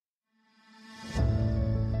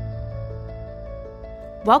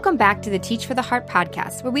Welcome back to the Teach for the Heart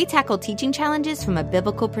podcast, where we tackle teaching challenges from a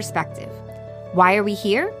biblical perspective. Why are we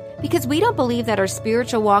here? Because we don't believe that our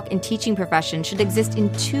spiritual walk and teaching profession should exist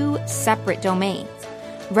in two separate domains.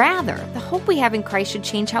 Rather, the hope we have in Christ should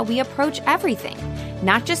change how we approach everything,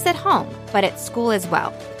 not just at home, but at school as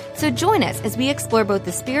well. So join us as we explore both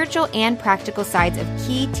the spiritual and practical sides of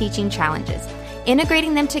key teaching challenges,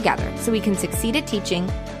 integrating them together so we can succeed at teaching,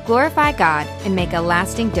 glorify God, and make a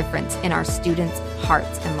lasting difference in our students'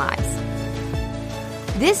 hearts and lives.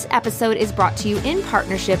 This episode is brought to you in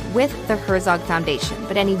partnership with the Herzog Foundation,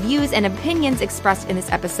 but any views and opinions expressed in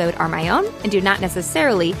this episode are my own and do not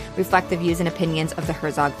necessarily reflect the views and opinions of the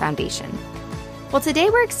Herzog Foundation. Well, today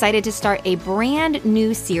we're excited to start a brand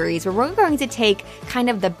new series where we're going to take kind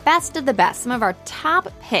of the best, some of our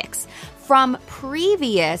top picks from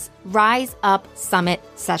previous Rise Up Summit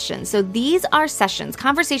sessions. So these are sessions,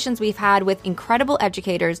 conversations we've had with incredible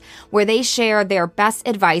educators where they share their best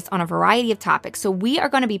advice on a variety of topics. So we are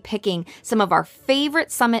going to be picking some of our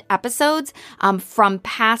favorite summit episodes from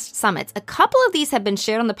past summits. A couple of these have been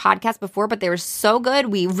shared on the podcast before, but they were so good,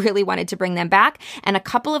 we really wanted to bring them back. And a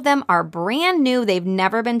couple of them are brand new. They've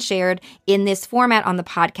never been shared in this format on the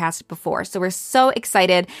podcast before. So we're so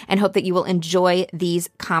excited and hope that you will enjoy these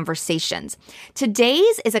conversations.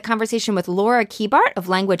 Today's is a conversation with Laura Kebart of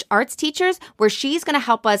Language Arts Teachers, where she's going to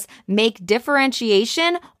help us make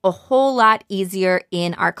differentiation a whole lot easier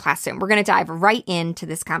in our classroom. We're going to dive right into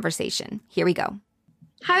this conversation. Here we go.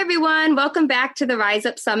 Hi, everyone. Welcome back to the Rise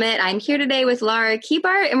Up Summit. I'm here today with Laura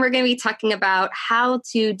Kebart, and we're going to be talking about how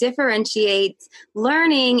to differentiate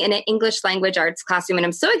learning in an English language arts classroom. And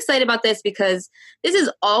I'm so excited about this because this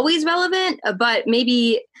is always relevant, but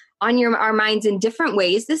maybe on our minds in different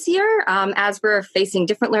ways this year as we're facing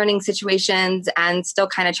different learning situations and still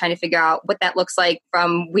kind of trying to figure out what that looks like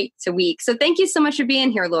from week to week. So thank you so much for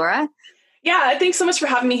being here, Laura. Yeah, thanks so much for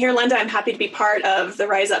having me here, Linda. I'm happy to be part of the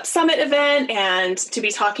Rise Up Summit event and to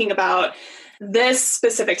be talking about this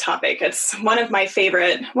specific topic. It's one of my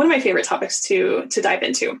favorite topics to dive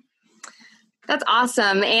into. That's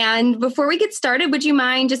awesome. And before we get started, would you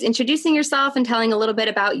mind just introducing yourself and telling a little bit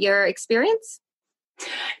about your experience?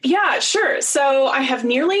 Yeah, sure. So I have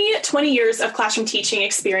nearly 20 years of classroom teaching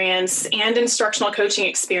experience and instructional coaching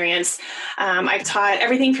experience. I've taught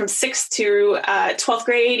everything from 6th to 12th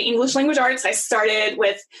grade English language arts. I started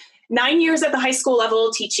with 9 years at the high school level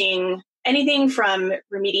teaching anything from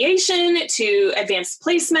remediation to advanced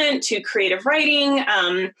placement to creative writing,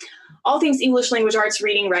 all things English language arts,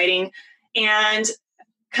 reading, writing. And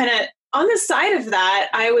kind of on the side of that,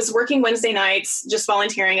 I was working Wednesday nights, just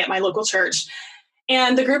volunteering at my local church.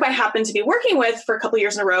 And the group I happened to be working with for a couple of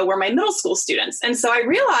years in a row were my middle school students. And so I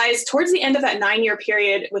realized towards the end of that 9-year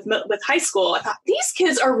period with high school, I thought, these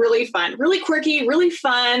kids are really fun, really quirky, really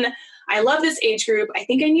fun. I love this age group. I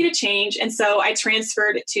think I need a change. And so I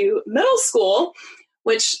transferred to middle school,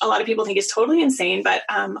 which a lot of people think is totally insane, but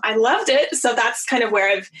I loved it. So that's kind of where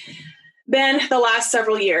I've been the last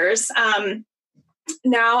several years.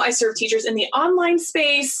 Now I serve teachers in the online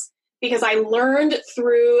space, because I learned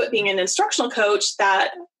through being an instructional coach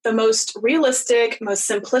that the most realistic, most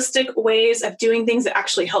simplistic ways of doing things that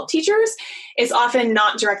actually help teachers is often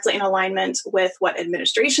not directly in alignment with what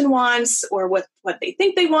administration wants or with what they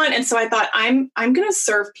think they want. And so I thought, I'm going to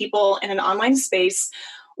serve people in an online space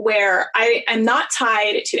where I am not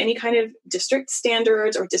tied to any kind of district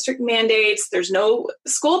standards or district mandates. There's no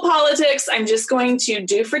school politics. I'm just going to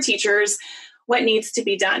do for teachers what needs to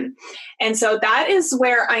be done. And so that is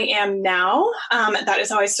where I am now. That is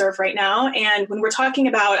how I serve right now. And when we're talking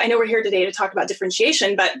about, I know we're here today to talk about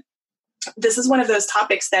differentiation, but this is one of those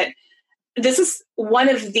topics this is one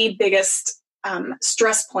of the biggest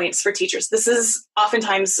stress points for teachers. This is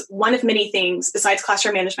oftentimes one of many things besides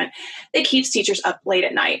classroom management that keeps teachers up late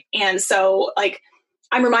at night. And so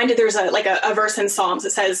I'm reminded there's a verse in Psalms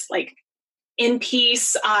that says in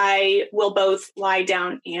peace, I will both lie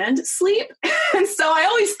down and sleep. And so I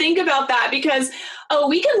always think about that because,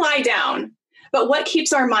 we can lie down, but what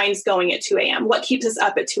keeps our minds going at 2 a.m.? What keeps us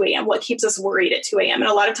up at 2 a.m.? What keeps us worried at 2 a.m.?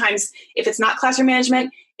 And a lot of times, if it's not classroom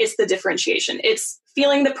management, it's the differentiation. It's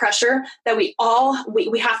feeling the pressure that we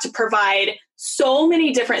have to provide so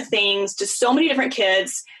many different things to so many different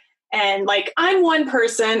kids. And I'm one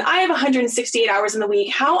person, I have 168 hours in the week.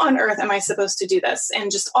 How on earth am I supposed to do this? And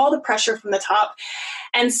just all the pressure from the top.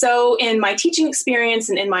 And so in my teaching experience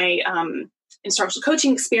and in my instructional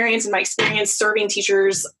coaching experience and my experience serving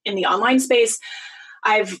teachers in the online space,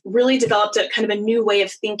 I've really developed a kind of a new way of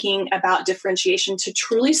thinking about differentiation to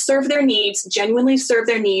truly serve their needs, genuinely serve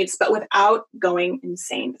their needs, but without going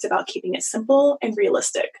insane. It's about keeping it simple and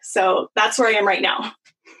realistic. So that's where I am right now.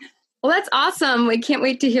 Well, that's awesome. We can't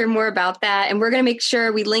wait to hear more about that. And we're going to make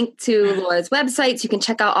sure we link to Laura's website so you can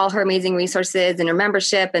check out all her amazing resources and her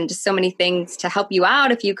membership and just so many things to help you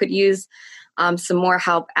out if you could use some more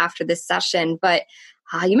help after this session. But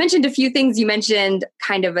you mentioned a few things. You mentioned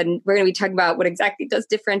we're going to be talking about what exactly does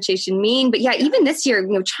differentiation mean. But yeah, even this year,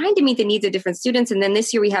 trying to meet the needs of different students. And then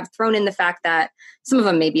this year we have thrown in the fact that some of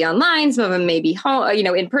them may be online, some of them may be home,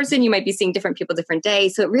 in person. You might be seeing different people different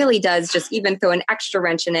days. So it really does just even throw an extra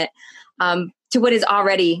wrench in it to what is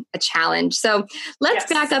already a challenge. So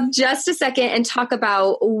let's back up just a second and talk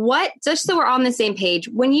about just so we're on the same page.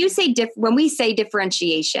 When we say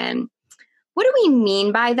differentiation, what do we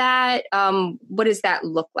mean by that? What does that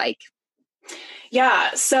look like?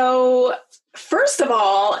 Yeah. So first of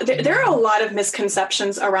all, there are a lot of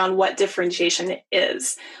misconceptions around what differentiation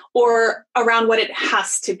is or around what it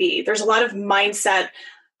has to be. There's a lot of mindset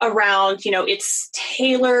around, it's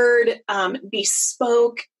tailored,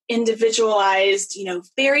 bespoke, individualized,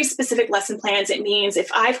 very specific lesson plans. It means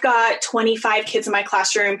if I've got 25 kids in my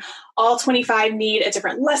classroom, all 25 need a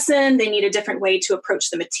different lesson. They need a different way to approach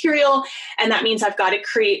the material. And that means I've got to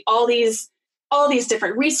create all these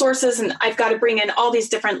different resources, and I've got to bring in all these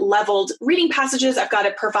different leveled reading passages. I've got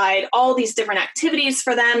to provide all these different activities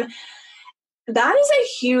for them. That is a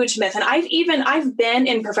huge myth. And I've been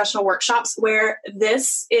in professional workshops where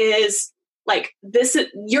this is like,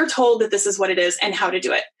 you're told that this is what it is and how to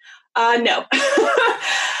do it. No,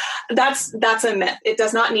 that's a myth. It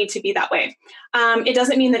does not need to be that way. It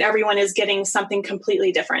doesn't mean that everyone is getting something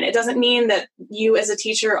completely different. It doesn't mean that you as a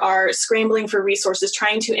teacher are scrambling for resources,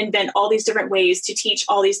 trying to invent all these different ways to teach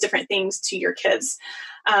all these different things to your kids.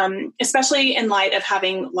 Especially in light of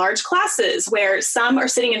having large classes where some are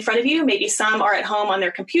sitting in front of you, maybe some are at home on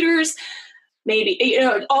their computers, maybe,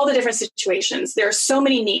 all the different situations. There are so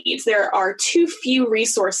many needs. There are too few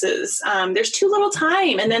resources. There's too little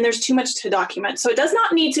time, and then there's too much to document. So it does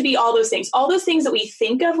not need to be all those things. All those things that we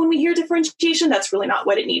think of when we hear differentiation, that's really not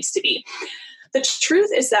what it needs to be. The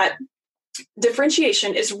truth is that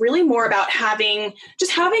differentiation is really more about having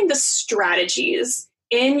the strategies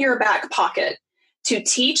in your back pocket to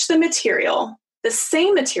teach the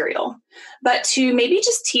same material, but to maybe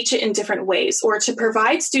just teach it in different ways or to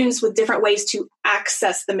provide students with different ways to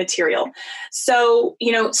access the material. So,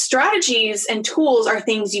 strategies and tools are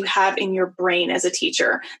things you have in your brain as a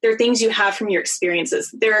teacher. They're things you have from your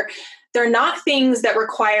experiences. They're not things that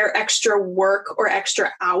require extra work or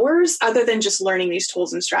extra hours other than just learning these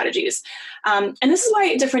tools and strategies. And this is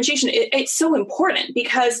why differentiation, it's so important,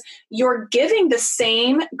 because you're giving the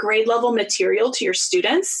same grade level material to your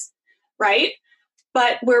students, right?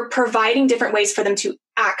 But we're providing different ways for them to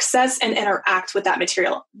access and interact with that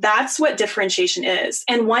material. That's what differentiation is.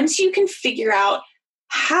 And once you can figure out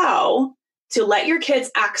how to let your kids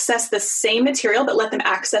access the same material, but let them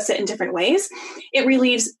access it in different ways, it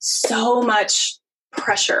relieves so much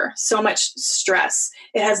pressure, so much stress.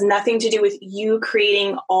 It has nothing to do with you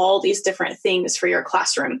creating all these different things for your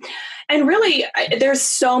classroom. And really, there's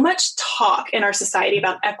so much talk in our society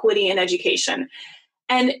about equity in education.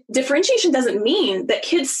 And differentiation doesn't mean that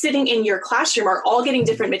kids sitting in your classroom are all getting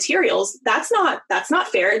different materials. That's not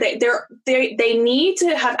fair. They need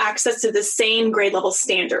to have access to the same grade level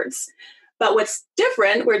standards. But what's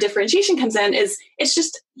different, where differentiation comes in, is it's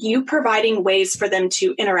just you providing ways for them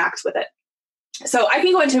to interact with it. So I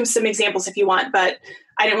can go into some examples if you want, but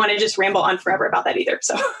I didn't want to just ramble on forever about that either.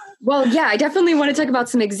 So, well, yeah, I definitely want to talk about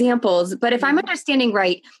some examples. But if I'm understanding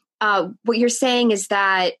right, what you're saying is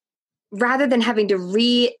that rather than having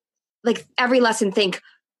to every lesson think,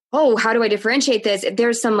 oh, how do I differentiate this?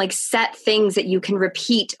 There's some set things that you can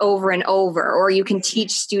repeat over and over, or you can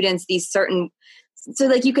teach students these certain.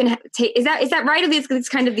 So you can take, is that right? Or these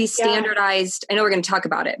kind of these standardized, I know we're going to talk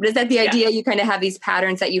about it, but is that the idea? You kind of have these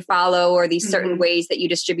patterns that you follow, or these certain ways that you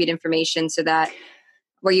distribute information so that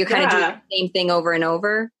where you kind of do the same thing over and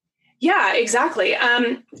over? Yeah, exactly.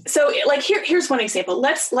 So here's one example.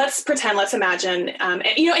 Let's imagine,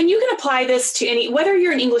 and you can apply this to whether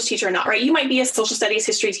you're an English teacher or not, right? You might be a social studies,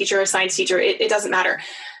 history teacher, a science teacher. It doesn't matter.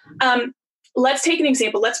 Let's take an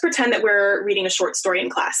example. Let's pretend that we're reading a short story in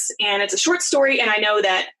class, and it's a short story. And I know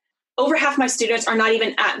that over half my students are not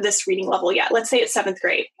even at this reading level yet. Let's say it's 7th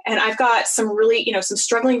grade. And I've got some really, some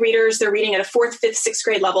struggling readers. They're reading at a 4th, 5th, 6th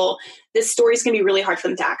grade level. This story is going to be really hard for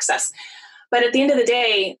them to access. But at the end of the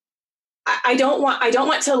day, I don't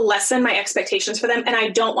want to lessen my expectations for them. And I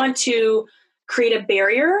don't want to create a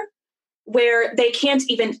barrier where they can't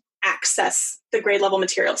even access the grade level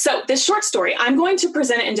material. So this short story, I'm going to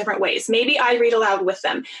present it in different ways. Maybe I read aloud with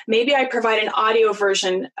them. Maybe I provide an audio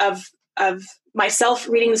version of of myself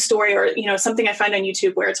reading the story, or, something I find on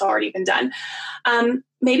YouTube where it's already been done.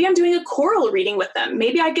 Maybe I'm doing a choral reading with them.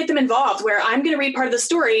 Maybe I get them involved where I'm going to read part of the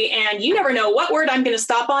story, and you never know what word I'm going to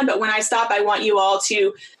stop on. But when I stop, I want you all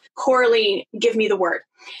to chorally give me the word.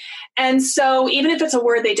 And so even if it's a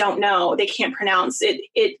word they don't know, they can't pronounce,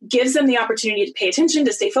 it gives them the opportunity to pay attention,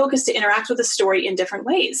 to stay focused, to interact with the story in different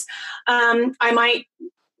ways. I might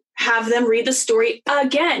have them read the story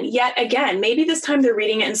yet again. Maybe this time they're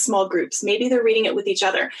reading it in small groups. Maybe they're reading it with each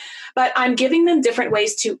other. But I'm giving them different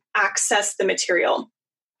ways to access the material.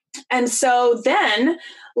 And so then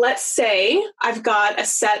let's say I've got a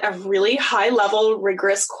set of really high-level,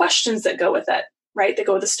 rigorous questions that go with it, right? That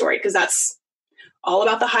go with the story, because that's all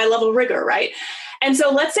about the high-level rigor, right? And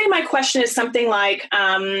so let's say my question is something like,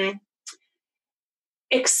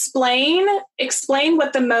 explain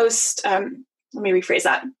what the most, let me rephrase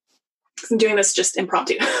that. I'm doing this just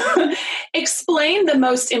impromptu. Explain the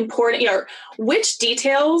most important, which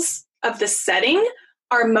details of the setting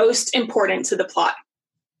are most important to the plot.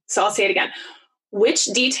 So I'll say it again. Which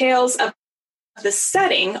details of the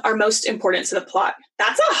setting are most important to the plot?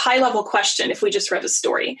 That's a high-level question if we just read the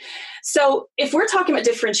story. So if we're talking about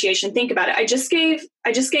differentiation, think about it. I just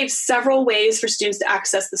gave several ways for students to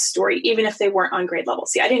access the story, even if they weren't on grade level.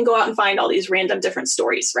 See, I didn't go out and find all these random different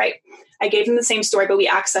stories, right? I gave them the same story, but we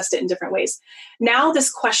accessed it in different ways. Now this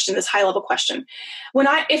question, this high-level question,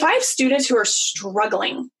 if I have students who are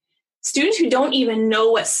struggling, students who don't even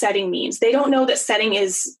know what setting means, they don't know that setting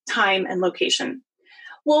is time and location.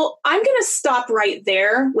 Well, I'm going to stop right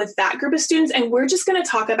there with that group of students, and we're just going to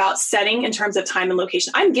talk about setting in terms of time and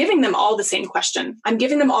location. I'm giving them all the same question. I'm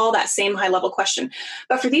giving them all that same high-level question.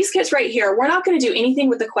 But for these kids right here, we're not going to do anything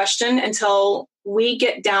with the question until we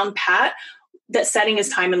get down pat that setting is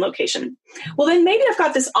time and location. Well, then maybe I've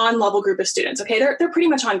got this on-level group of students. Okay, they're pretty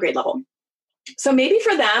much on grade level. So maybe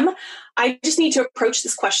for them, I just need to approach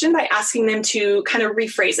this question by asking them to kind of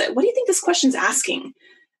rephrase it. What do you think this question's asking?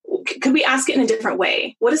 Could we ask it in a different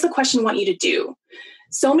way? What does the question want you to do?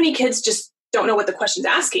 So many kids just don't know what the question's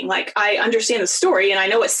asking. Like, I understand the story and I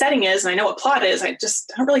know what setting is and I know what plot is. I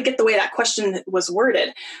don't really get the way that question was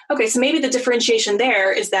worded. Okay, so maybe the differentiation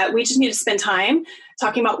there is that we just need to spend time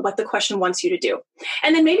talking about what the question wants you to do.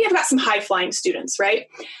 And then maybe I've got some high-flying students, right?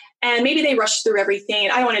 And maybe they rush through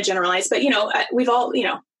everything. I don't want to generalize, but, we've all,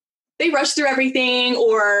 they rush through everything,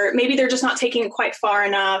 or maybe they're just not taking it quite far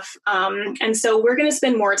enough. And so we're going to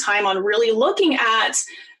spend more time on really looking at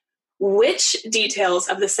which details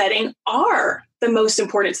of the setting are the most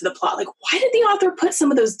important to the plot. Like, why did the author put some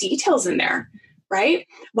of those details in there, right?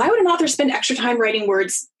 Why would an author spend extra time writing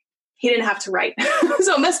words he didn't have to write?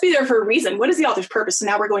 So it must be there for a reason. What is the author's purpose? So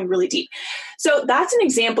now we're going really deep. So that's an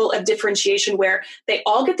example of differentiation where they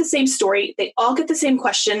all get the same story, they all get the same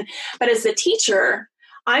question, but as the teacher,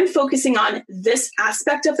 I'm focusing on this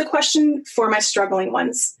aspect of the question for my struggling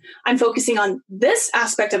ones. I'm focusing on this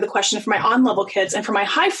aspect of the question for my on-level kids. And for my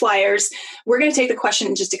high flyers, we're going to take the question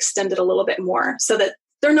and just extend it a little bit more so that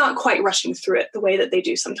they're not quite rushing through it the way that they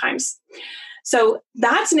do sometimes. So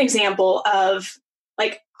that's an example of,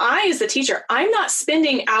 like, I, as the teacher, I'm not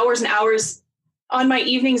spending hours and hours on my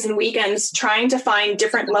evenings and weekends trying to find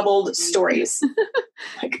different leveled stories.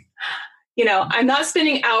 I'm not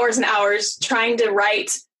spending hours and hours trying to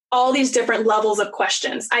write all these different levels of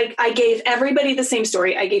questions. I gave everybody the same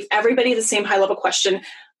story. I gave everybody the same high-level question.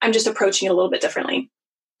 I'm just approaching it a little bit differently.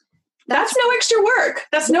 That's no extra work.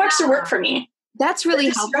 That's no extra work for me. That's really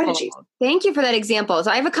helpful. Strategies. Thank you for that example. So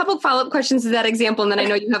I have a couple of follow-up questions to that example, and then I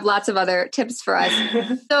know you have lots of other tips for us.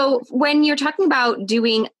 So when you're talking about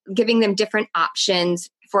giving them different options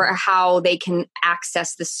for how they can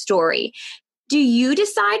access the story, do you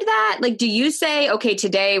decide that? Like, do you say, okay,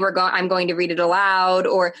 today I'm going to read it aloud,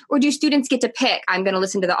 or do students get to pick, I'm going to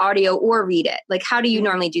listen to the audio or read it? Like, how do you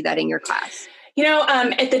normally do that in your class?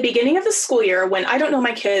 At the beginning of the school year, when I don't know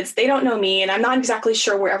my kids, they don't know me, and I'm not exactly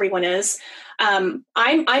sure where everyone is, I'm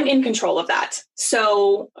in control of that.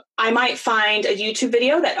 So I might find a YouTube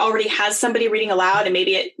video that already has somebody reading aloud, and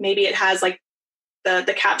maybe it has like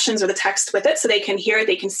the captions or the text with it, so they can hear it,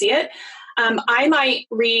 they can see it. I might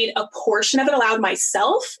read a portion of it aloud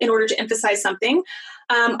myself in order to emphasize something.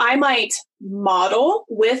 I might model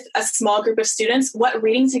with a small group of students what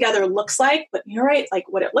reading together looks like, what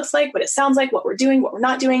it looks like, what it sounds like, what we're doing, what we're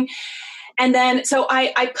not doing. And then, so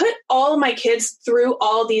I put all of my kids through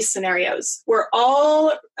all these scenarios. We're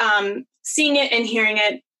all seeing it and hearing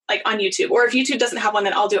it like on YouTube, or if YouTube doesn't have one,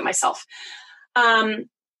 then I'll do it myself.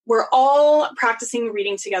 We're all practicing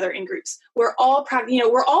reading together in groups. We're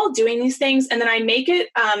all doing these things. And then I make it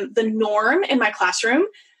the norm in my classroom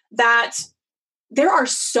that there are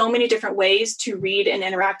so many different ways to read and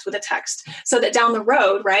interact with a text, so that down the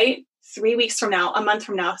road, right, 3 weeks from now, a month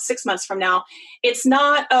from now, 6 months from now, it's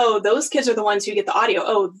not, oh, those kids are the ones who get the audio.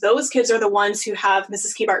 Oh, those kids are the ones who have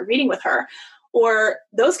Mrs. Kebart reading with her, or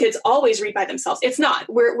those kids always read by themselves. It's not.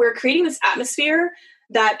 We're creating this atmosphere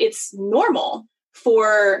that it's normal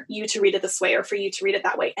for you to read it this way or for you to read it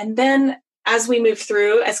that way. And then as we move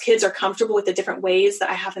through, as kids are comfortable with the different ways that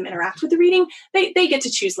I have them interact with the reading, they get to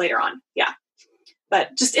choose later on. Yeah.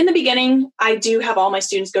 But just in the beginning, I do have all my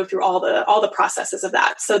students go through all the processes of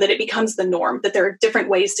that, so that it becomes the norm, that there are different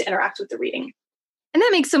ways to interact with the reading. And that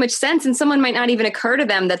makes so much sense. And someone might not even occur to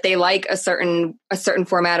them that they like a certain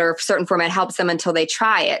format, or a certain format helps them until they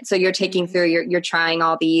try it. So you're taking through, you're trying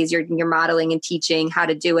all these, you're modeling and teaching how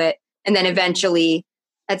to do it. And then eventually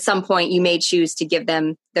at some point you may choose to give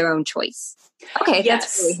them their own choice. Okay. Yes.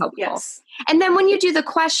 That's really helpful. Yes. And then when you do the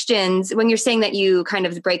questions, when you're saying that you kind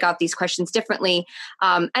of break out these questions differently,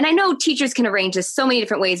 and I know teachers can arrange this so many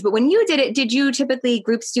different ways, but when you did it, did you typically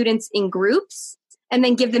group students in groups and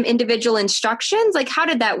then give them individual instructions? Like, how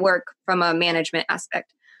did that work from a management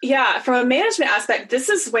aspect? Yeah, from a management aspect, this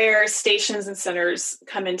is where stations and centers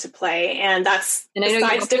come into play. And that's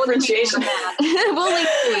besides differentiation. We'll link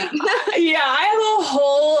to it. Yeah,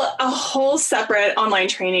 I have a whole separate online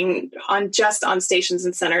training on stations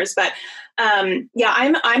and centers. But yeah,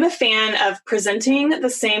 I'm a fan of presenting the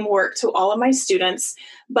same work to all of my students.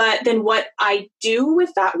 But then what I do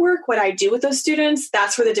with that work, what I do with those students,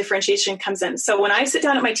 that's where the differentiation comes in. So when I sit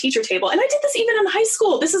down at my teacher table, and I did this even in high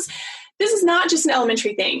school, this is not just an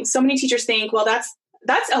elementary thing. So many teachers think, well,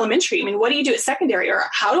 that's elementary. I mean, what do you do at secondary? Or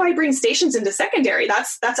how do I bring stations into secondary?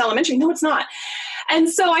 That's elementary. No, it's not. And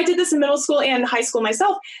so I did this in middle school and high school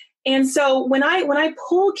myself. And so when I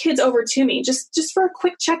pull kids over to me, just for a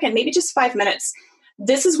quick check-in, maybe just 5 minutes,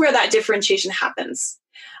 this is where that differentiation happens.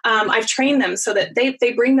 I've trained them so that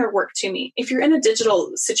they bring their work to me. If you're in a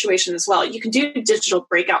digital situation as well, you can do digital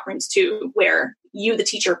breakout rooms too, where you, the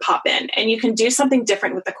teacher, pop in and you can do something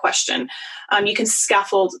different with the question. You can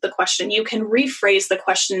scaffold the question. You can rephrase the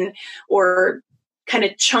question or kind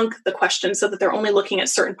of chunk the question so that they're only looking at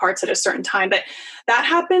certain parts at a certain time. But that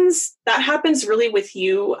happens really with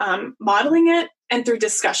you modeling it and through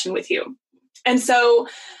discussion with you. And so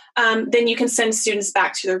then you can send students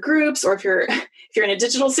back to their groups, or if you're in a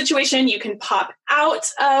digital situation, you can pop out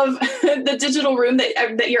of the digital room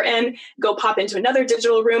that you're in, go pop into another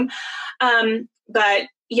digital room. But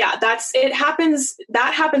yeah, that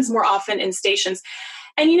happens more often in stations.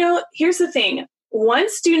 And here's the thing.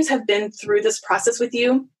 Once students have been through this process with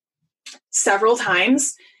you several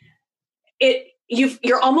times,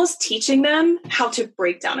 you're almost teaching them how to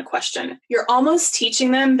break down a question. You're almost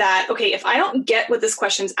teaching them that, okay, if I don't get what this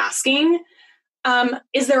question's asking,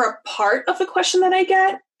 is there a part of the question that I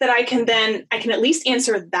get that I can at least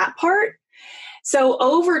answer that part? So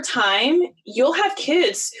over time, you'll have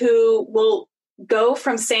kids who will go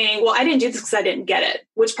from saying, well, I didn't do this because I didn't get it.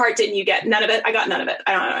 Which part didn't you get? None of it. I got none of it.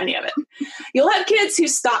 I don't know any of it. You'll have kids who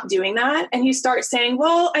stop doing that and you start saying,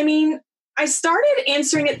 well, I mean, I started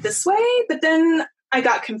answering it this way, but then I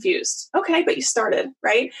got confused. Okay, but you started,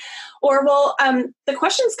 right? Or, well, the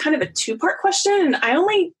question is kind of a 2-part question, and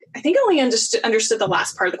I think I only understood the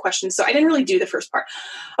last part of the question, so I didn't really do the first part.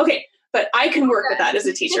 Okay, but I can work with that as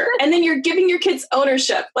a teacher. And then you're giving your kids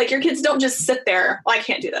ownership. Like, your kids don't just sit there, well, I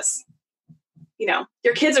can't do this.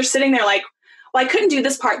 Your kids are sitting there like, well, I couldn't do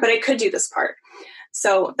this part, but I could do this part.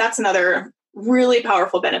 So that's another really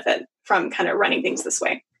powerful benefit from kind of running things this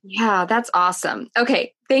way. Yeah, that's awesome.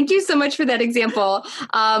 Okay. Thank you so much for that example.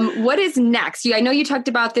 What is next? I know you talked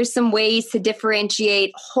about there's some ways to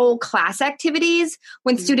differentiate whole class activities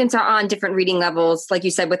when students are on different reading levels, like you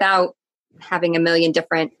said, without having a million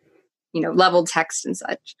different, leveled text and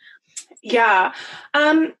such. Yeah.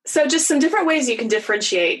 So just some different ways you can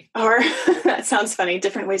differentiate, or that sounds funny,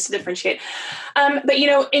 different ways to differentiate. But,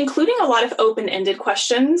 including a lot of open-ended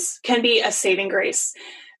questions can be a saving grace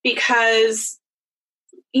because,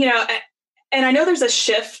 and I know there's a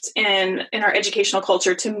shift in our educational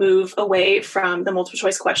culture to move away from the multiple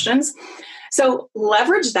choice questions. So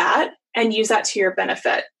leverage that and use that to your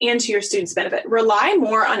benefit and to your students' benefit. Rely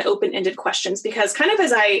more on open-ended questions because, kind of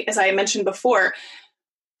as I mentioned before,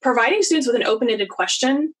 providing students with an open-ended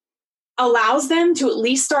question allows them to at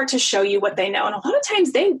least start to show you what they know. And a lot of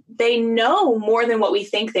times they know more than what we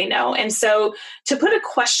think they know. And so to put a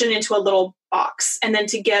question into a little box and then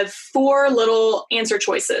to give 4 little answer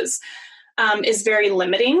choices is very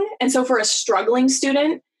limiting. And so for a struggling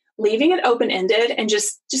student, leaving it open-ended and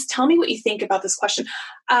just tell me what you think about this question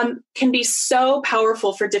can be so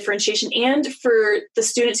powerful for differentiation and for the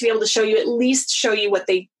student to be able to show you what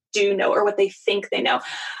they do know or what they think they know.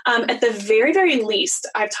 At the very, very least,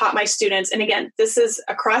 I've taught my students, and again, this is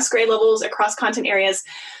across grade levels, across content areas.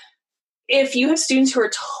 If you have students who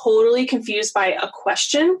are totally confused by a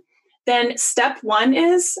question, then step one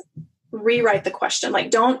is rewrite the question.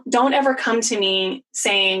 Like, don't ever come to me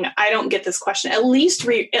saying, I don't get this question. At least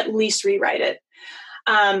rewrite it.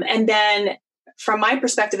 And then from my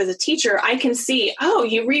perspective as a teacher, I can see, oh,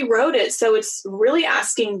 you rewrote it. So it's really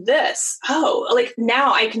asking this. Oh, like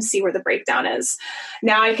now I can see where the breakdown is.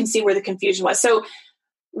 Now I can see where the confusion was. So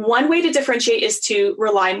one way to differentiate is to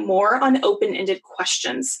rely more on open-ended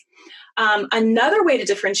questions. Another way to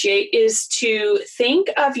differentiate is to think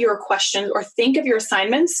of your questions or think of your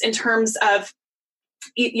assignments in terms of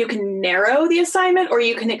you can narrow the assignment or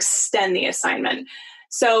you can extend the assignment.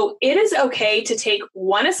 So it is okay to take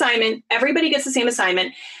one assignment, everybody gets the same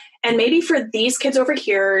assignment, and maybe for these kids over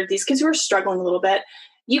here, these kids who are struggling a little bit,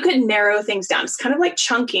 you could narrow things down. It's kind of like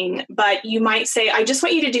chunking, but you might say, I just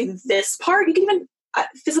want you to do this part. You can even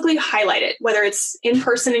physically highlight it, whether it's in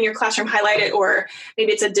person in your classroom, highlight it, or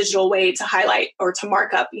maybe it's a digital way to highlight or to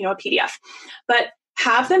mark up, a PDF. But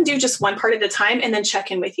have them do just one part at a time and then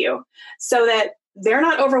check in with you so that they're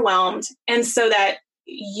not overwhelmed and so that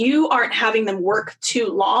you aren't having them work too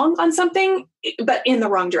long on something, but in the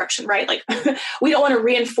wrong direction, right? Like we don't want to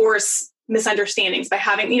reinforce misunderstandings by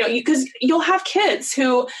having, because you'll have kids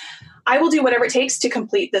who I will do whatever it takes to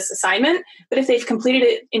complete this assignment. But if they've completed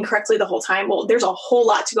it incorrectly the whole time, well, there's a whole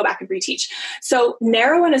lot to go back and reteach. So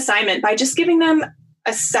narrow an assignment by just giving them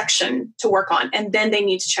a section to work on, and then they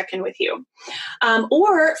need to check in with you.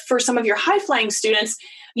 Or for some of your high-flying students,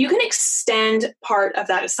 you can extend part of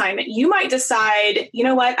that assignment. You might decide, you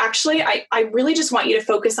know what, actually, I really just want you to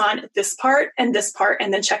focus on this part, and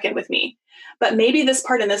then check in with me. But maybe this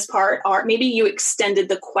part and this part maybe you extended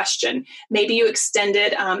the question. Maybe you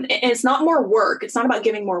extended, and it's not more work. It's not about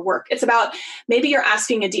giving more work. It's about maybe you're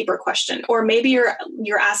asking a deeper question, or maybe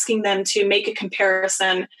you're asking them to make a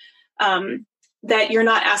comparison that you're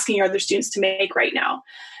not asking your other students to make right now.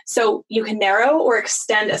 So you can narrow or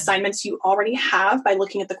extend assignments you already have by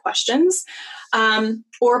looking at the questions,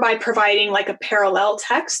 or by providing like a parallel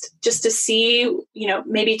text just to see,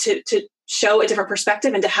 maybe to show a different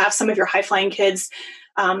perspective and to have some of your high-flying kids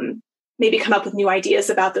maybe come up with new ideas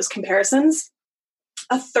about those comparisons.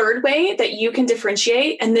 A third way that you can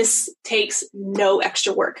differentiate, and this takes no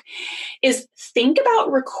extra work, is think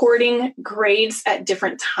about recording grades at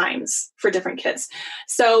different times for different kids.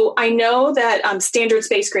 So I know that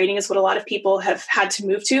standards-based grading is what a lot of people have had to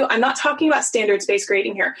move to. I'm not talking about standards-based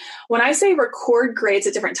grading here. When I say record grades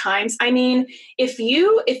at different times, I mean, if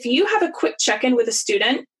you have a quick check-in with a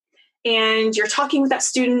student and you're talking with that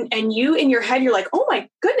student and you in your head, you're like, oh my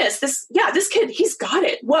goodness, this kid, he's got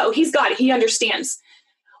it. Whoa, he's got it. He understands.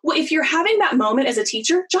 Well, if you're having that moment as a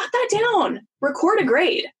teacher, jot that down, record a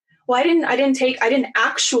grade. Well, I didn't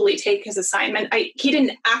actually take his assignment. He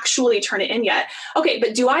didn't actually turn it in yet. Okay,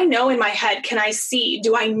 but do I know in my head, can I see,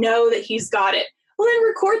 do I know that he's got it? Well, then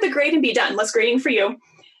record the grade and be done. Less grading for you.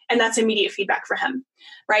 And that's immediate feedback for him,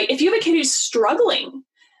 right? If you have a kid who's struggling,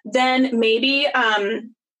 then maybe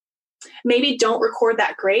don't record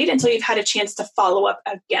that grade until you've had a chance to follow up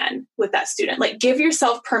again with that student. Like give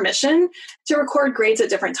yourself permission to record grades at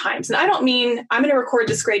different times. And I don't mean I'm going to record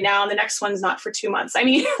this grade now and the next one's not for 2 months. I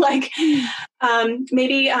mean, like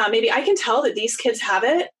maybe I can tell that these kids have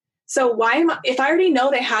it. So if I already know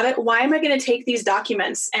they have it, why am I going to take these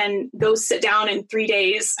documents and go sit down in 3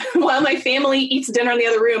 days while my family eats dinner in the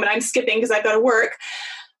other room and I'm skipping because I've got to work?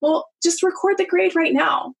 Well, just record the grade right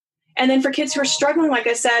now. And then for kids who are struggling, like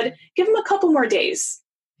I said, give them a couple more days.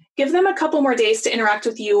 Give them a couple more days to interact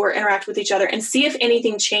with you or interact with each other and see if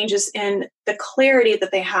anything changes in the clarity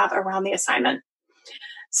that they have around the assignment.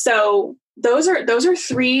 So those are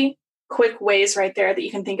 3 quick ways right there that you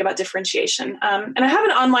can think about differentiation. And I have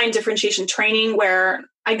an online differentiation training where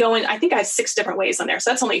I go in, I think I have 6 different ways on there.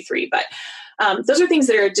 So that's only 3, but those are things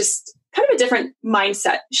that are just kind of a different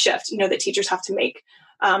mindset shift, that teachers have to make.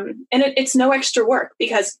 And it's no extra work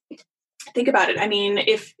because think about it. I mean,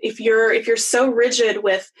 if you're so rigid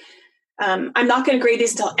with, I'm not going to grade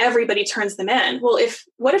these until everybody turns them in. Well,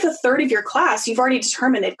 what if a third of your class, you've already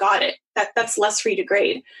determined they've got it, that's less for you to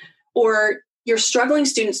grade, or your struggling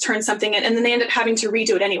students turn something in and then they end up having to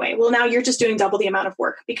redo it anyway. Well, now you're just doing double the amount of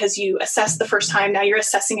work because you assessed the first time. Now you're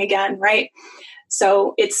assessing again, right?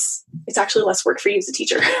 So it's actually less work for you as a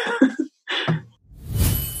teacher.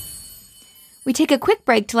 We take a quick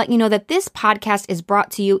break to let you know that this podcast is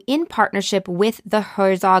brought to you in partnership with the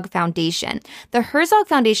Herzog Foundation. The Herzog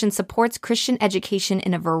Foundation supports Christian education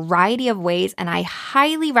in a variety of ways, and I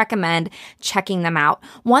highly recommend checking them out.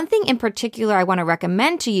 One thing in particular I want to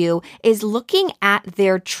recommend to you is looking at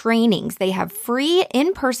their trainings. They have free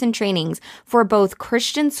in-person trainings for both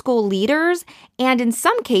Christian school leaders and in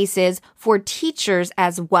some cases for teachers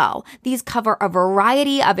as well. These cover a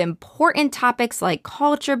variety of important topics like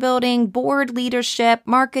culture building, board leadership,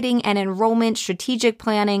 marketing and enrollment, strategic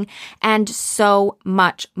planning, and so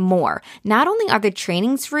much more. Not only are the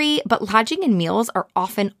trainings free, but lodging and meals are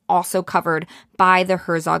often also covered by the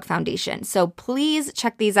Herzog Foundation. So please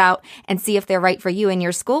check these out and see if they're right for you and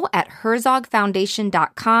your school at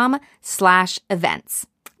herzogfoundation.com/events.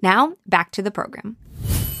 Now back to the program.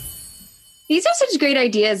 These are such great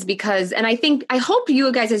ideas because, and I hope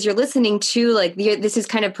you guys, as you're listening to, like, this is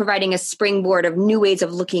kind of providing a springboard of new ways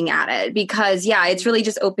of looking at it because, yeah, it's really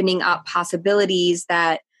just opening up possibilities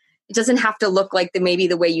that it doesn't have to look like maybe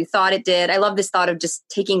the way you thought it did. I love this thought of just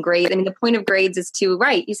taking grades. I mean, the point of grades is to,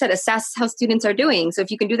 right, you said assess how students are doing. So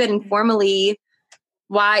if you can do that informally,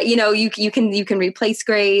 why, you can replace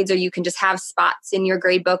grades, or you can just have spots in your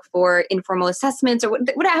grade book for informal assessments, or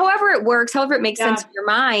however it works, however it makes sense in your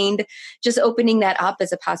mind, just opening that up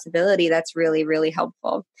as a possibility. That's really, really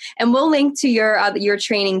helpful. And we'll link to your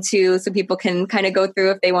training too, so people can kind of go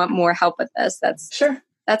through if they want more help with this. That's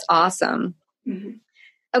awesome. Mm-hmm.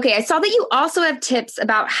 Okay, I saw that you also have tips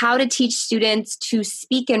about how to teach students to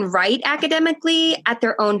speak and write academically at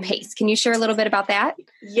their own pace. Can you share a little bit about that?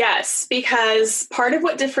 Yes, because part of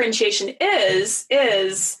what differentiation is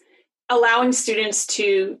allowing students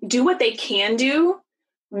to do what they can do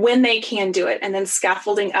when they can do it, and then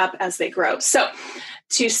scaffolding up as they grow. So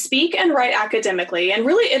to speak and write academically, and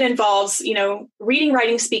really it involves, reading,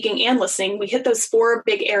 writing, speaking, and listening. We hit those 4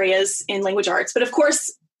 big areas in language arts, but of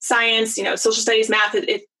course, science, social studies, math,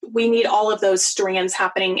 we need all of those strands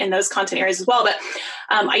happening in those content areas as well. But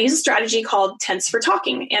I use a strategy called tense for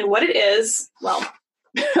talking. And what it is, well,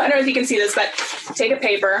 I don't know if you can see this, but take a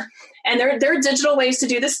paper, and there are digital ways to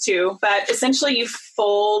do this too. But essentially you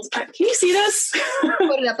fold, can you see this?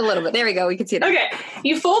 Put it up a little bit. There we go. We can see it. Okay.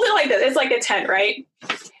 You fold it like this. It's like a tent, right?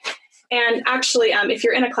 And actually, if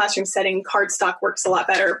you're in a classroom setting, cardstock works a lot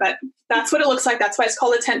better, but that's what it looks like. That's why it's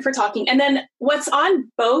called a tent for talking. And then what's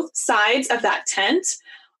on both sides of that tent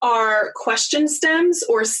are question stems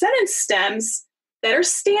or sentence stems that are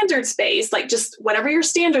standards-based, like just whatever your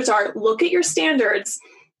standards are, look at your standards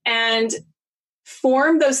and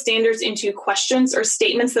form those standards into questions or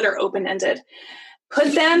statements that are open-ended.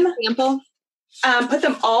 Put them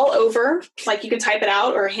all over, like you can type it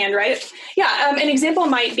out or handwrite it. Yeah, an example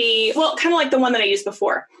might be, kind of like the one that I used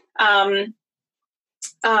before.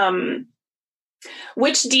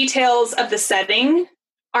 Which details of the setting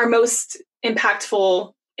are most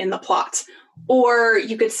impactful in the plot? Or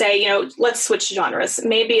you could say, let's switch genres.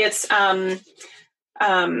 Maybe it's the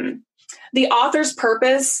author's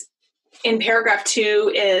purpose in paragraph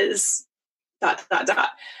 2 is ...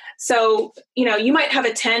 So, you might have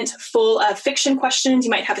a tent full of fiction questions.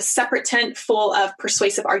 You might have a separate tent full of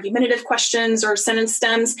persuasive argumentative questions or sentence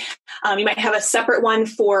stems. You might have a separate one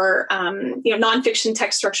for, nonfiction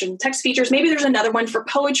text structure and text features. Maybe there's another one for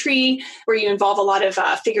poetry where you involve a lot of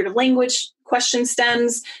figurative language question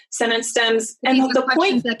stems, sentence stems. And the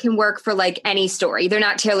point that can work for like any story. They're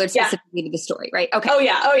not tailored specifically to the story, right? Okay. Oh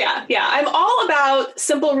yeah. I'm all about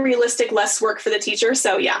simple, realistic, less work for the teacher.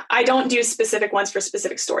 So yeah, I don't do specific ones for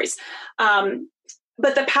specific stories.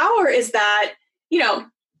 But the power is that,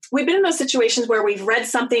 we've been in those situations where we've read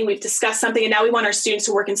something, we've discussed something, and now we want our students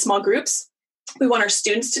to work in small groups. We want our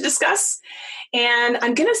students to discuss. And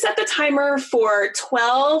I'm going to set the timer for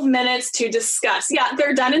 12 minutes to discuss. Yeah,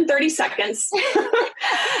 they're done in 30 seconds.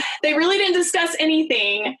 They really didn't discuss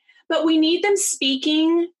anything, but we need them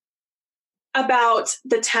speaking about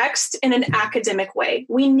the text in an academic way.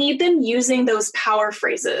 We need them using those power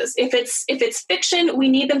phrases. If it's fiction, we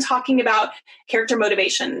need them talking about character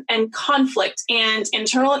motivation and conflict and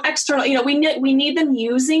internal and external. We need them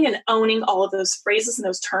using and owning all of those phrases and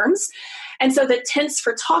those terms. And so the tents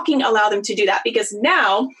for talking allow them to do that, because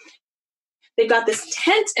now they've got this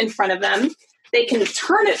tent in front of them. They can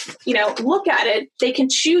turn it, look at it. They can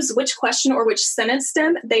choose which question or which sentence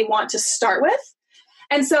stem they want to start with.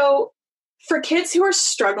 And so for kids who are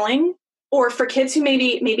struggling, or for kids who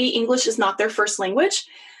maybe English is not their first language,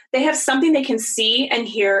 they have something they can see and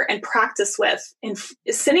hear and practice with,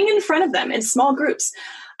 sitting in front of them in small groups.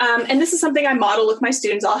 And this is something I model with my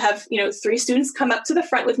students. I'll have, 3 students come up to the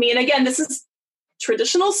front with me. And again, this is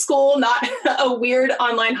traditional school, not a weird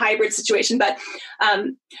online hybrid situation, but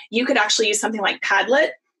you could actually use something like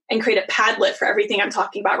Padlet and create a Padlet for everything I'm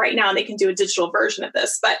talking about right now. And they can do a digital version of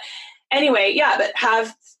this. But anyway, but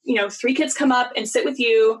have, 3 kids come up and sit with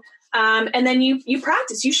you. And then you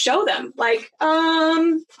practice, you show them, like,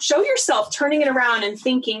 show yourself turning it around and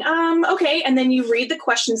thinking, okay. And then you read the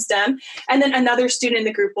question stem, and then another student in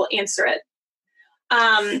the group will answer it.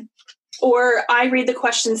 Or I read the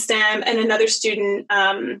question stem and another student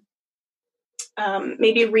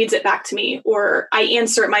maybe reads it back to me, or I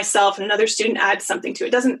answer it myself and another student adds something to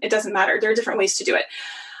it. It doesn't matter. There are different ways to do it.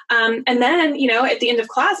 And then, at the end of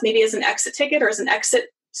class, maybe as an exit ticket or as an exit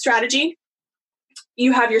strategy,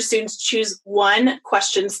 you have your students choose one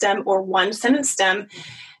question stem or one sentence stem,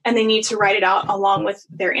 and they need to write it out along with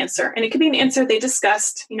their answer. And it could be an answer they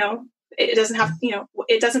discussed, it doesn't have,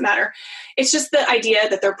 it doesn't matter. It's just the idea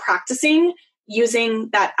that they're practicing using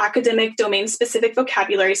that academic domain specific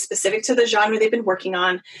vocabulary specific to the genre they've been working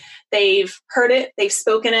on. They've heard it, they've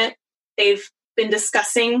spoken it, they've been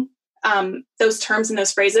discussing those terms and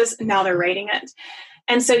those phrases, and now they're writing it.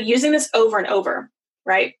 And so using this over and over,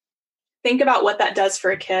 right? Think about what that does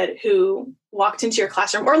for a kid who walked into your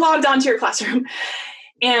classroom or logged onto your classroom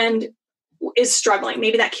and is struggling.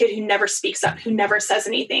 Maybe that kid who never speaks up, who never says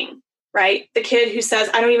anything, right? The kid who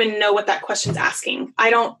says, I don't even know what that question's asking.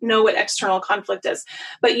 I don't know what external conflict is.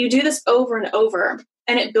 But you do this over and over,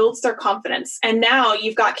 and it builds their confidence. And now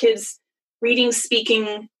you've got kids reading,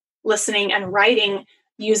 speaking, listening, and writing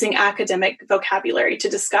using academic vocabulary to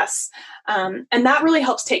discuss. And that really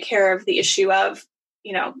helps take care of the issue of,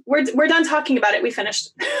 we're done talking about it. We finished,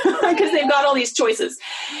 because they've got all these choices.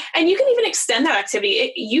 And you can even extend that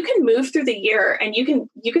activity. You can move through the year, and you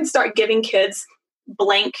can start giving kids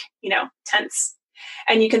blank, tense.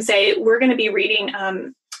 And you can say, we're going to be reading,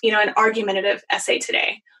 an argumentative essay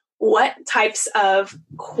today. What types of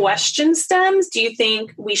question stems do you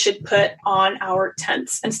think we should put on our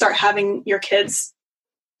tense? And start having your kids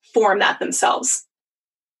form that themselves,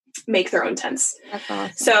 make their own tense. That's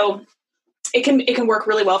awesome. So it can work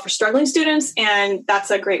really well for struggling students, and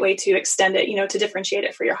that's a great way to extend it, to differentiate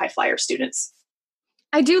it for your high flyer students.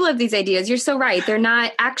 I do love these ideas. You're so right. They're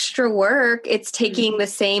not extra work. It's taking the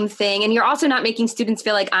same thing. And you're also not making students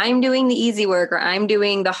feel like I'm doing the easy work or I'm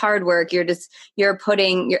doing the hard work. Everyone's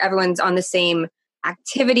on the same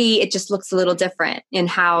activity. It just looks a little different in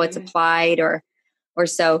how it's applied or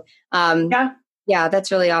so. Yeah,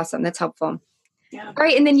 that's really awesome. That's helpful. Yeah. All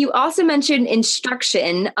right. And then you also mentioned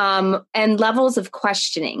instruction and levels of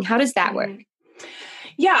questioning. How does that work?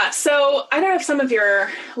 Yeah. So I don't know if some of your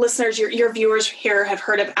listeners, your viewers here have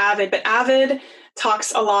heard of AVID, but AVID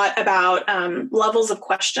talks a lot about levels of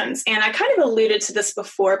questions. And I kind of alluded to this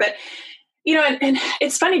before, but, and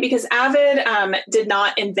it's funny because AVID did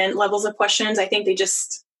not invent levels of questions. I think they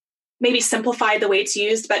just maybe simplified the way it's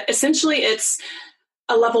used, but essentially it's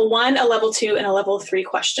a level 1, a level 2, and a level 3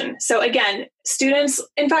 question. So again, students,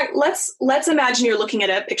 in fact, let's imagine you're looking at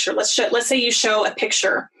a picture. Let's say you show a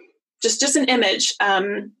picture, just an image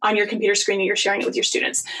on your computer screen, and you're sharing it with your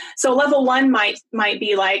students. So level 1 might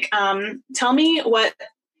be like, tell me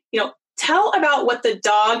tell about what the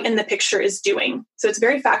dog in the picture is doing. So it's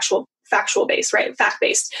very factual based, right? Fact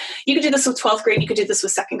based. You could do this with 12th grade. You could do this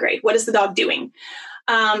with 2nd grade. What is the dog doing?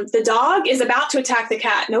 The dog is about to attack the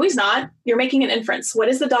cat. No, he's not. You're making an inference. What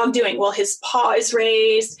is the dog doing? Well, his paw is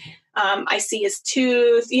raised. I see his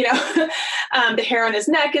tooth, the hair on his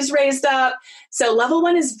neck is raised up. So level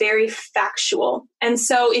 1 is very factual. And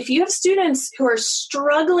so if you have students who are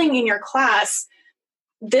struggling in your class,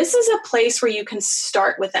 this is a place where you can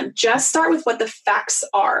start with them. Just start with what the facts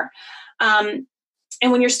are. And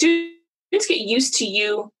when your students get used to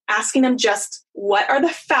you asking them just what are the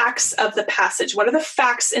facts of the passage? What are the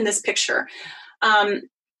facts in this picture?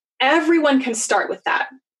 Everyone can start with that.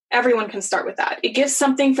 Everyone can start with that. It gives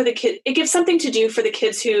something for the kid. It gives something to do for the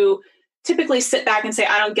kids who typically sit back and say,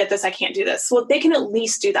 I don't get this. I can't do this. Well, they can at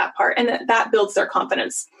least do that part. And that builds their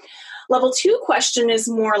confidence. Level 2 question is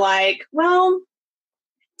more like, well,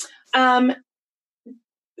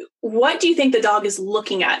 what do you think the dog is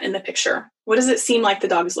looking at in the picture? What does it seem like the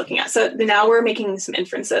dog is looking at? So now we're making some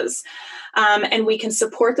inferences. And we can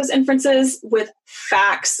support those inferences with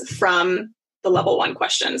facts from the level 1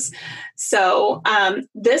 questions. So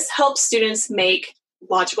this helps students make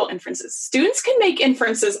logical inferences. Students can make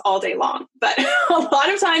inferences all day long, but a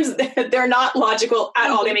lot of times they're not logical at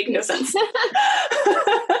all. They make no sense.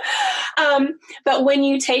 But when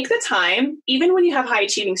you take the time, even when you have high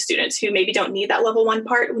achieving students who maybe don't need that level 1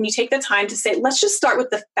 part, when you take the time to say, let's just start with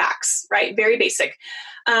the facts, right? Very basic.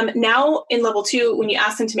 Now in level 2, when you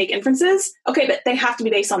ask them to make inferences, okay, but they have to be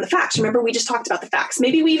based on the facts. Remember, we just talked about the facts.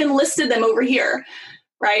 Maybe we even listed them over here,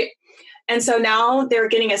 right? And so now they're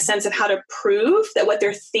getting a sense of how to prove that what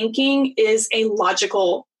they're thinking is a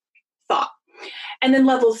logical thought. And then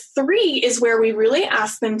level 3 is where we really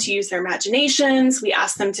ask them to use their imaginations. We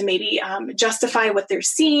ask them to maybe justify what they're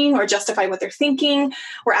seeing or justify what they're thinking.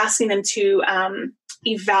 We're asking them to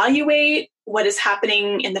evaluate what is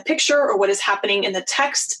happening in the picture or what is happening in the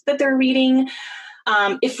text that they're reading.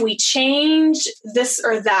 If we change this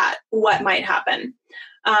or that, what might happen?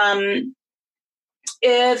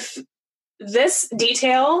 If this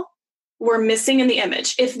detail were missing in the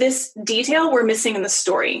image, if this detail were missing in the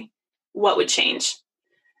story, what would change?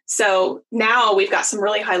 So now we've got some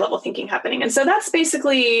really high level thinking happening. And so that's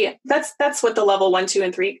basically, that's what the level 1, 2,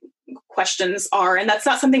 and 3 questions are. And that's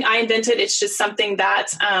not something I invented. It's just something that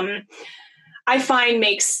I find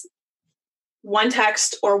makes one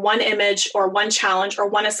text or one image or one challenge or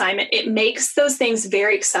one assignment, it makes those things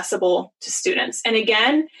very accessible to students. And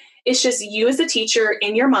again, it's just you as a teacher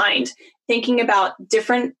in your mind thinking about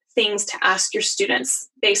different things to ask your students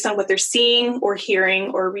based on what they're seeing or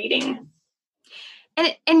hearing or reading.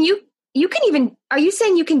 And you can even, are you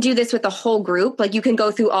saying you can do this with the whole group? Like you can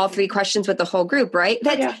go through all 3 questions with the whole group, right?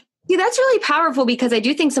 Yeah, that's really powerful because I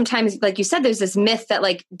do think sometimes, like you said, there's this myth that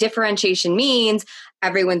like differentiation means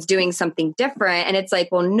everyone's doing something different. And it's like,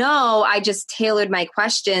 well, no, I just tailored my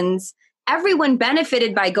questions. Everyone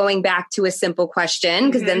benefited by going back to a simple question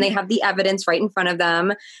because then they have the evidence right in front of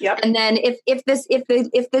them. Yep. And then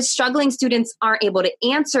if the struggling students aren't able to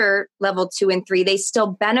answer level 2 and 3, they still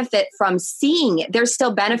benefit from seeing it. They're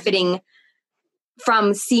still benefiting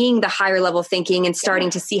from seeing the higher level thinking and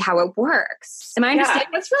starting to see how it works. Am I understanding?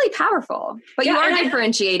 That's really powerful. But you are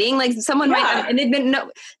differentiating. Like someone might, and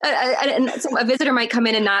a visitor might come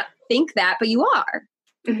in and not think that, but you are.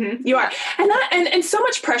 Mm-hmm. You are. And so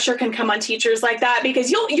much pressure can come on teachers like that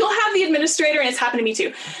because you'll have the administrator, and it's happened to me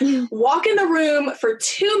too, walk in the room for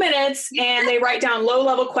 2 minutes and they write down low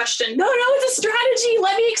level question. No, it's a strategy.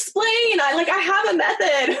 Let me explain. I have a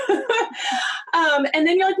method. And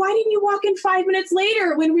then you're like, why didn't you walk in 5 minutes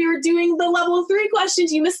later when we were doing the level 3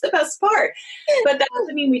 questions? You missed the best part. But that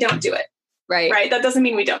doesn't mean we don't do it. Right. That doesn't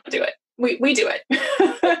mean we don't do it. We do it.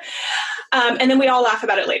 And then we all laugh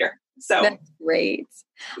about it later. So that's great.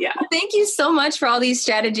 Yeah. Well, thank you so much for all these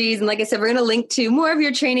strategies. And like I said, we're going to link to more of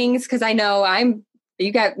your trainings because I know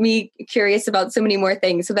you got me curious about so many more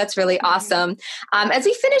things. So that's really awesome. As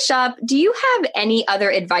we finish up, do you have any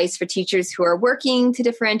other advice for teachers who are working to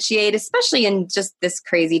differentiate, especially in just this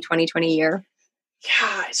crazy 2020 year?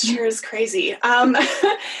 Yeah, it sure is crazy.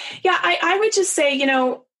 I would just say,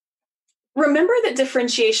 remember that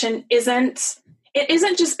differentiation isn't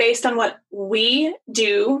just based on what we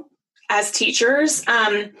do as teachers.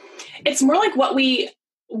 It's more like what we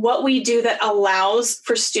do that allows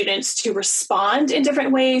for students to respond in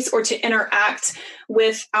different ways or to interact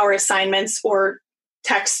with our assignments or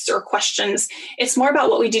texts or questions. It's more about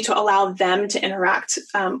what we do to allow them to interact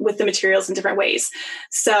with the materials in different ways.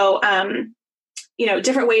 So,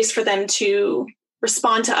 different ways for them to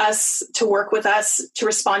respond to us, to work with us, to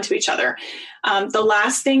respond to each other. The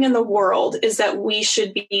last thing in the world is that we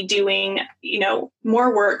should be doing,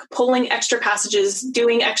 more work, pulling extra passages,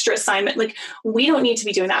 doing extra assignment. Like we don't need to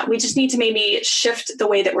be doing that. We just need to maybe shift the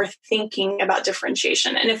way that we're thinking about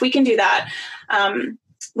differentiation. And if we can do that,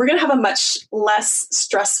 we're going to have a much less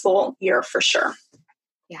stressful year for sure.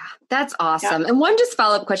 Yeah, that's awesome. Yeah. And one just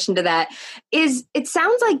follow-up question to that is, it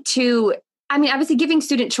sounds like obviously giving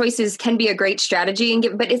student choices can be a great strategy,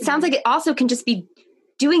 but it sounds like it also can just be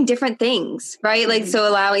doing different things, right? Like, so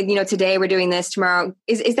allowing, today we're doing this, tomorrow.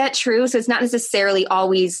 Is that true? So it's not necessarily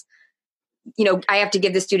always, I have to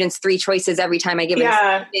give the students 3 choices every time I give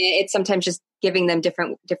them. It's sometimes just giving them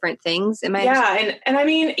different things. Am I? Yeah.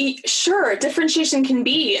 And sure. Differentiation can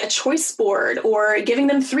be a choice board or giving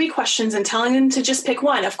them 3 questions and telling them to just pick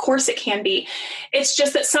one. Of course it can be. It's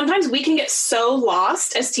just that sometimes we can get so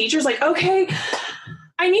lost as teachers, like, okay,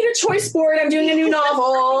 I need a choice board. I'm doing a new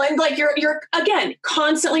novel. And like, you're again,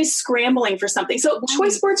 constantly scrambling for something. So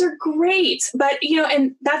choice boards are great, but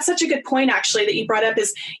and that's such a good point actually that you brought up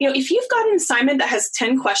is, if you've got an assignment that has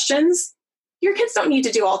 10 questions, your kids don't need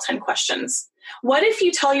to do all 10 questions. What if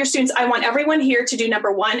you tell your students, I want everyone here to do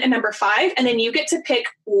number 1 and number 5, and then you get to pick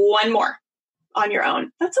one more. on your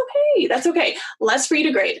own. That's okay. That's okay. Less for you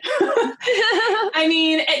to grade. I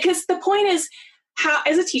mean, because the point is, how,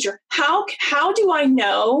 as a teacher, how do I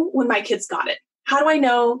know when my kids got it? How do I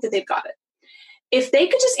know that they've got it? If they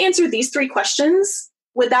could just answer these 3 questions,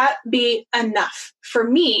 would that be enough for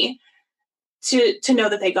me to know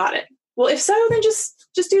that they got it? Well, if so, then just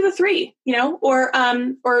do the 3, or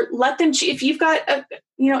let them, if you've got a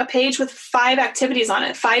page with 5 activities on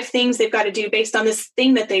it, 5 things they've got to do based on this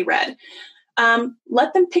thing that they read,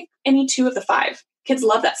 let them pick any 2 of the 5. Kids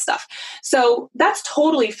love that stuff. So that's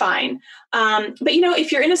totally fine. But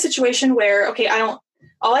if you're in a situation where, okay,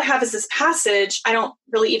 all I have is this passage, I don't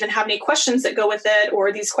really even have any questions that go with it,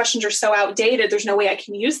 or these questions are so outdated, there's no way I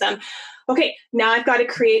can use them. Okay, now I've got to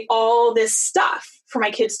create all this stuff for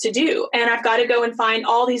my kids to do. And I've got to go and find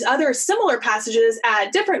all these other similar passages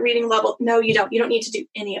at different reading level. No, you don't. You don't need to do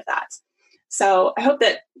any of that. So I hope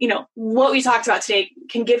that, what we talked about today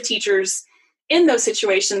can give teachers in those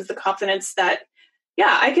situations the confidence that,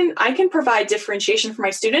 yeah, I can provide differentiation for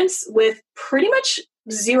my students with pretty much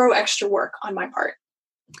 0 extra work on my part.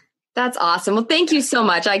 That's awesome. Well, thank you so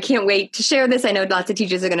much. I can't wait to share this. I know lots of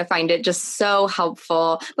teachers are going to find it just so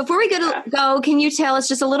helpful. Before we go, can you tell us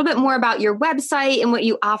just a little bit more about your website and what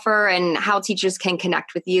you offer and how teachers can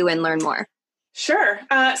connect with you and learn more? Sure.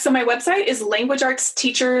 So my website is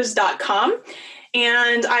languageartsteachers.com.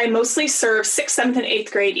 And I mostly serve 6th, 7th, and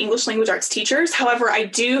 8th grade English language arts teachers. However, I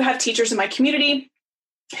do have teachers in my community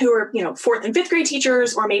who are, 4th and 5th grade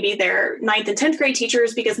teachers, or maybe they're 9th and 10th grade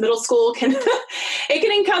teachers, because middle school can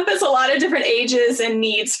encompass a lot of different ages and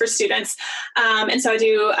needs for students. And so I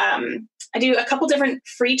do a couple different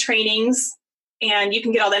free trainings, and you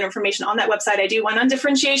can get all that information on that website. I do one on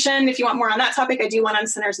differentiation. If you want more on that topic, I do one on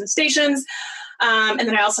centers and stations. And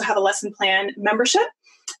then I also have a lesson plan membership,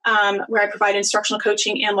 where I provide instructional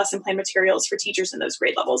coaching and lesson plan materials for teachers in those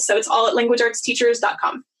grade levels. So it's all at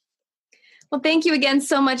languageartsteachers.com. Well, thank you again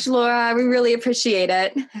so much, Laura. We really appreciate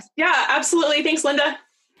it. Yeah, absolutely. Thanks, Linda.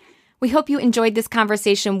 We hope you enjoyed this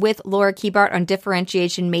conversation with Laura Kebart on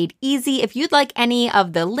Differentiation Made Easy. If you'd like any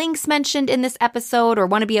of the links mentioned in this episode or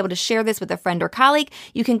want to be able to share this with a friend or colleague,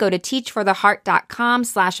 you can go to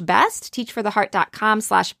teachfortheheart.com/best,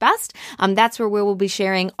 teachfortheheart.com/best. That's where we will be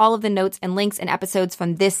sharing all of the notes and links and episodes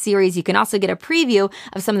from this series. You can also get a preview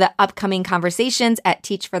of some of the upcoming conversations at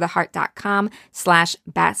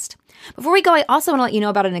teachfortheheart.com/best. Before we go, I also want to let you know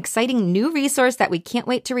about an exciting new resource that we can't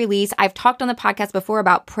wait to release. I've talked on the podcast before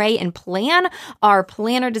about Pray and Plan, our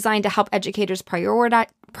planner designed to help educators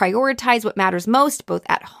prioritize what matters most, both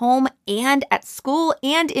at home and at school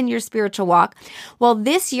and in your spiritual walk. Well,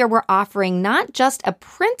 this year we're offering not just a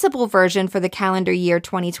printable version for the calendar year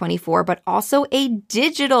 2024, but also a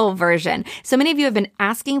digital version. So many of you have been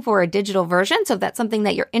asking for a digital version. So if that's something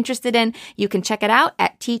that you're interested in, you can check it out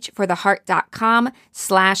at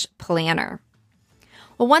teachfortheheart.com/planner.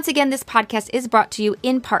 Well, once again, this podcast is brought to you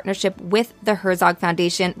in partnership with the Herzog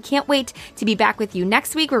Foundation. Can't wait to be back with you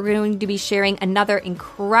next week. We're going to be sharing another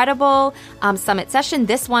incredible summit session,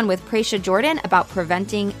 this one with Praisha Jordan, about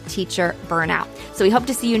preventing teacher burnout. So we hope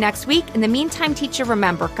to see you next week. In the meantime, teacher,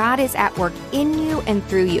 remember, God is at work in you and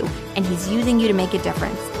through you, and He's using you to make a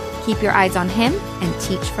difference. Keep your eyes on Him and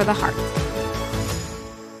teach for the heart.